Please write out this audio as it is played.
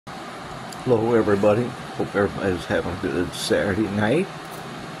Hello everybody, hope everybody's having a good Saturday night.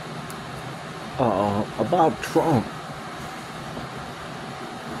 About Trump,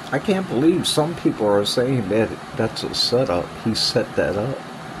 I can't believe some people are saying that that's a setup. He set that up.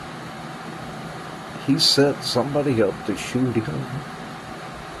 He set somebody up to shoot him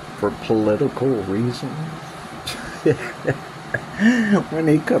for political reasons. When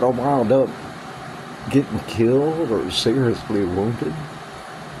he could have wound up getting killed or seriously wounded.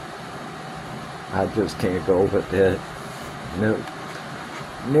 I just can't go with that.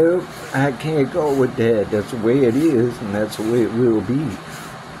 Nope, I can't go with that. That's the way it is, and that's the way it will be.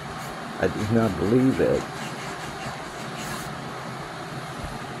 I do not believe that.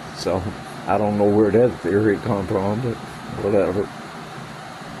 So, I don't know where that theory comes from, but whatever.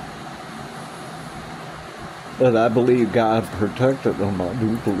 But I believe God protected them. I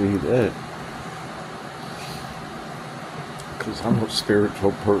do believe that. Because I'm a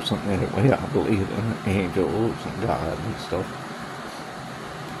spiritual person anyway. I believe in angels and God and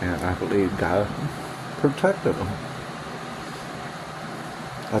stuff. And I believe God protected them.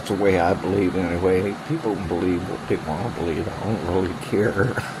 That's the way I believe anyway. People can believe what they want to believe. I don't really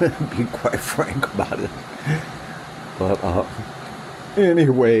care, to be quite frank about it. But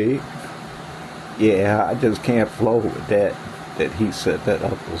anyway, yeah, I just can't flow with that he set that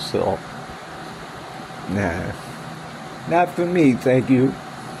up himself. Nah. Not for me, thank you.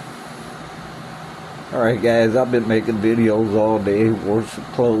 Alright guys, I've been making videos all day, wore some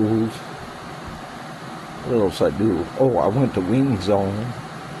clothes. What else I do? Oh, I went to Wing Zone.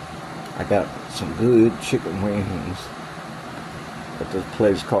 I got some good chicken wings at this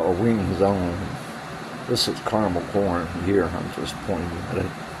place called Wing Zone. This is caramel corn here, I'm just pointing at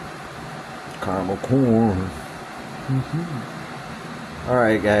it. Caramel corn.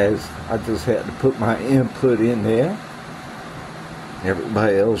 Alright guys, I just had to put my input in there.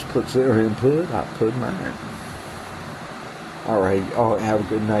 Everybody else puts their input, I put mine. Alright, y'all have a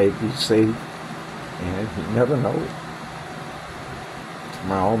good night, be safe, and you never know.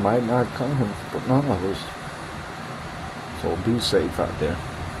 Tomorrow might not come for none of us. So be safe out there.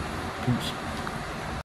 Peace.